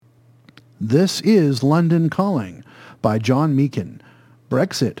This is London Calling by John Meakin.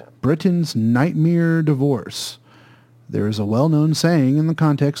 Brexit, Britain's Nightmare Divorce. There is a well-known saying in the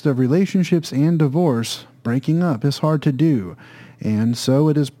context of relationships and divorce, breaking up is hard to do, and so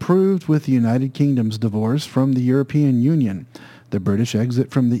it is proved with the United Kingdom's divorce from the European Union. The British exit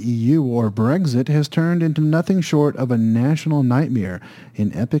from the EU, or Brexit, has turned into nothing short of a national nightmare,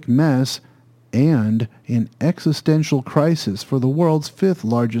 an epic mess, and an existential crisis for the world's fifth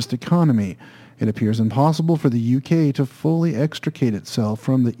largest economy. It appears impossible for the UK to fully extricate itself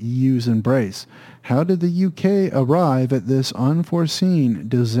from the EU's embrace. How did the UK arrive at this unforeseen,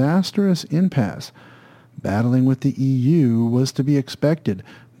 disastrous impasse? Battling with the EU was to be expected,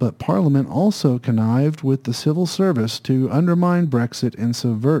 but Parliament also connived with the civil service to undermine Brexit and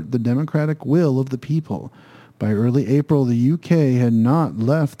subvert the democratic will of the people. By early April, the UK had not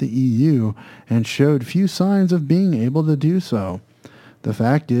left the EU and showed few signs of being able to do so. The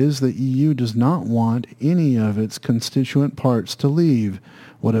fact is, the EU does not want any of its constituent parts to leave.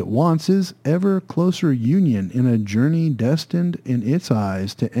 What it wants is ever closer union in a journey destined in its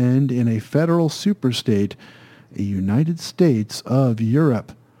eyes to end in a federal superstate, a United States of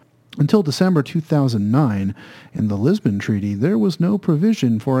Europe. Until December 2009, in the Lisbon Treaty, there was no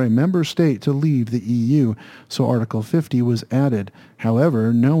provision for a member state to leave the EU, so Article 50 was added.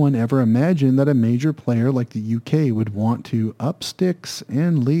 However, no one ever imagined that a major player like the UK would want to up sticks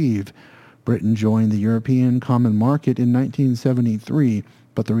and leave. Britain joined the European Common Market in 1973,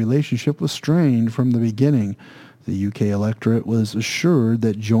 but the relationship was strained from the beginning. The UK electorate was assured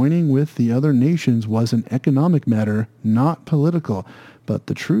that joining with the other nations was an economic matter, not political. But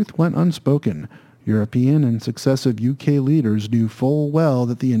the truth went unspoken. European and successive UK leaders knew full well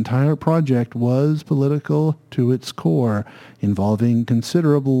that the entire project was political to its core, involving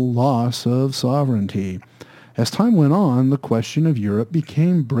considerable loss of sovereignty. As time went on, the question of Europe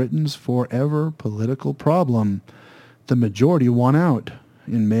became Britain's forever political problem. The majority won out.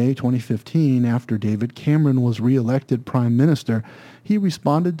 In May 2015, after David Cameron was re-elected Prime Minister, he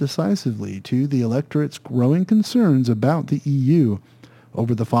responded decisively to the electorate's growing concerns about the EU.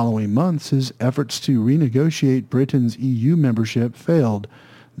 Over the following months, his efforts to renegotiate Britain's EU membership failed.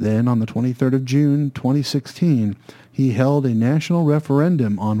 Then, on the 23rd of June 2016, he held a national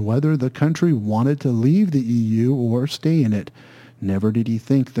referendum on whether the country wanted to leave the EU or stay in it. Never did he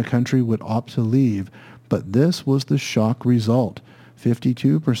think the country would opt to leave, but this was the shock result.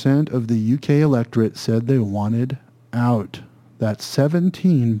 52% of the UK electorate said they wanted out. That's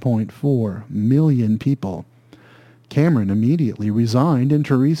 17.4 million people. Cameron immediately resigned and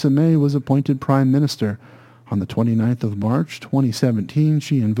Theresa May was appointed Prime Minister. On the 29th of March 2017,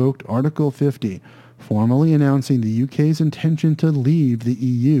 she invoked Article 50, formally announcing the UK's intention to leave the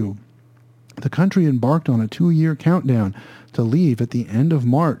EU. The country embarked on a 2-year countdown to leave at the end of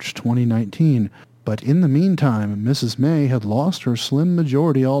March 2019. But in the meantime, Mrs. May had lost her slim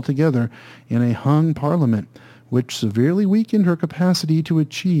majority altogether in a hung parliament, which severely weakened her capacity to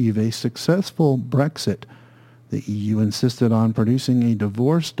achieve a successful Brexit. The EU insisted on producing a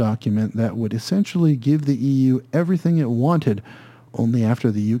divorce document that would essentially give the EU everything it wanted. Only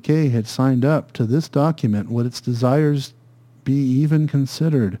after the UK had signed up to this document would its desires be even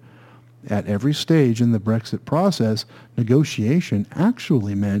considered. At every stage in the Brexit process, negotiation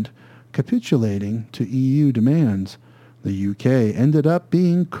actually meant capitulating to EU demands. The UK ended up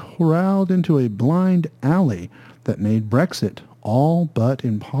being corralled into a blind alley that made Brexit all but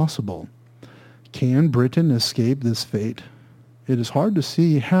impossible. Can Britain escape this fate? It is hard to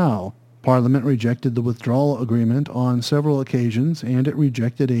see how. Parliament rejected the withdrawal agreement on several occasions, and it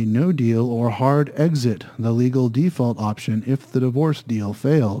rejected a no-deal or hard exit, the legal default option if the divorce deal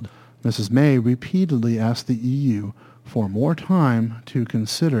failed. Mrs. May repeatedly asked the EU for more time to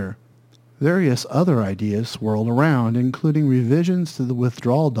consider. Various other ideas swirled around, including revisions to the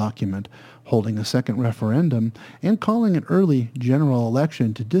withdrawal document, holding a second referendum, and calling an early general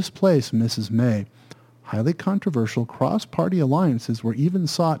election to displace Mrs. May. Highly controversial cross-party alliances were even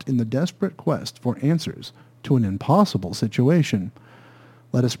sought in the desperate quest for answers to an impossible situation.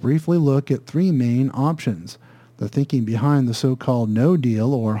 Let us briefly look at 3 main options. The thinking behind the so-called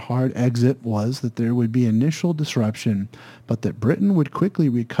no-deal or hard exit was that there would be initial disruption, but that Britain would quickly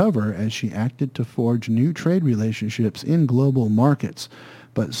recover as she acted to forge new trade relationships in global markets.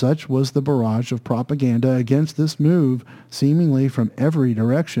 But such was the barrage of propaganda against this move, seemingly from every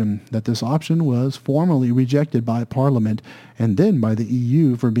direction, that this option was formally rejected by Parliament and then by the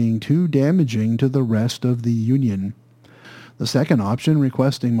EU for being too damaging to the rest of the Union. The second option,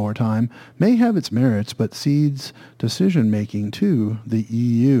 requesting more time, may have its merits but cedes decision-making to the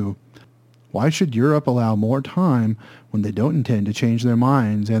EU. Why should Europe allow more time when they don't intend to change their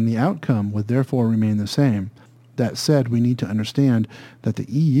minds, and the outcome would therefore remain the same? That said, we need to understand that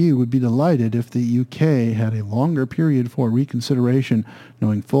the EU would be delighted if the UK had a longer period for reconsideration,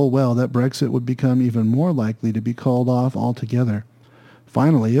 knowing full well that Brexit would become even more likely to be called off altogether.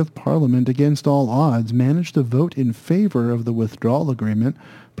 Finally, if Parliament, against all odds, managed to vote in favor of the withdrawal agreement,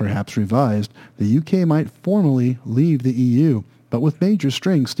 perhaps revised, the UK might formally leave the EU, but with major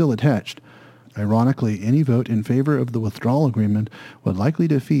strings still attached. Ironically, any vote in favor of the withdrawal agreement would likely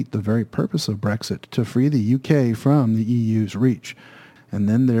defeat the very purpose of Brexit, to free the UK from the EU's reach. And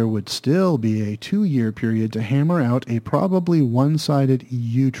then there would still be a 2-year period to hammer out a probably one-sided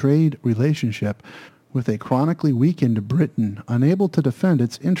EU trade relationship with a chronically weakened Britain unable to defend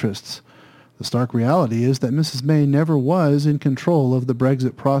its interests. The stark reality is that Mrs. May never was in control of the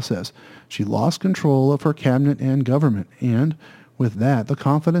Brexit process. She lost control of her cabinet and government, and with that, the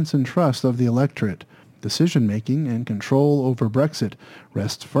confidence and trust of the electorate. Decision-making and control over Brexit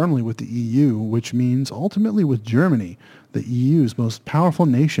rests firmly with the EU, which means ultimately with Germany, the EU's most powerful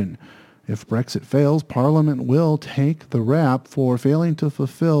nation. If Brexit fails, Parliament will take the rap for failing to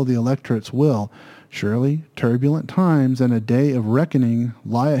fulfill the electorate's will. Surely, turbulent times and a day of reckoning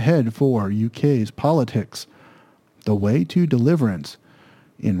lie ahead for UK's politics. The way to deliverance.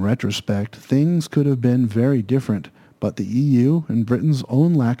 In retrospect, things could have been very different. But the EU and Britain's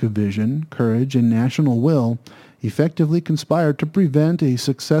own lack of vision, courage, and national will effectively conspired to prevent a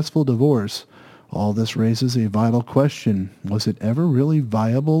successful divorce. All this raises a vital question. Was it ever really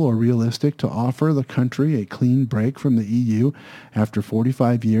viable or realistic to offer the country a clean break from the EU after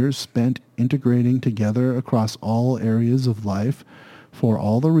 45 years spent integrating together across all areas of life? For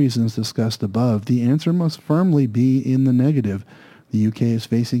all the reasons discussed above, the answer must firmly be in the negative. The UK is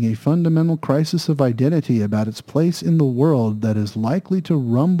facing a fundamental crisis of identity about its place in the world that is likely to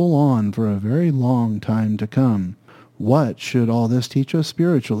rumble on for a very long time to come. What should all this teach us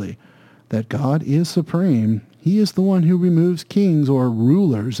spiritually? That God is supreme. He is the one who removes kings or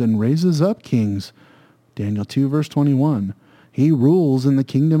rulers and raises up kings. Daniel 2 verse 21. He rules in the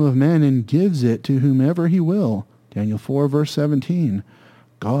kingdom of men and gives it to whomever he will. Daniel 4 verse 17.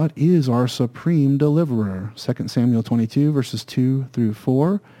 God is our supreme deliverer. 2 Samuel 22 verses 2 through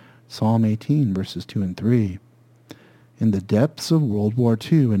 4, Psalm 18 verses 2 and 3. In the depths of World War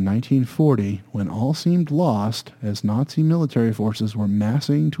II in 1940, when all seemed lost as Nazi military forces were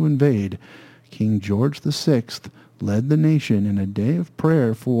massing to invade, King George VI led the nation in a day of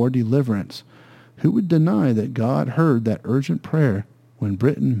prayer for deliverance. Who would deny that God heard that urgent prayer when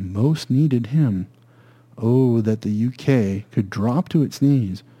Britain most needed him? Oh, that the UK could drop to its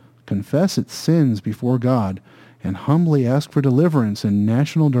knees, confess its sins before God, and humbly ask for deliverance and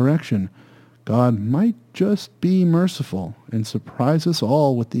national direction. God might just be merciful and surprise us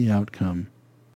all with the outcome.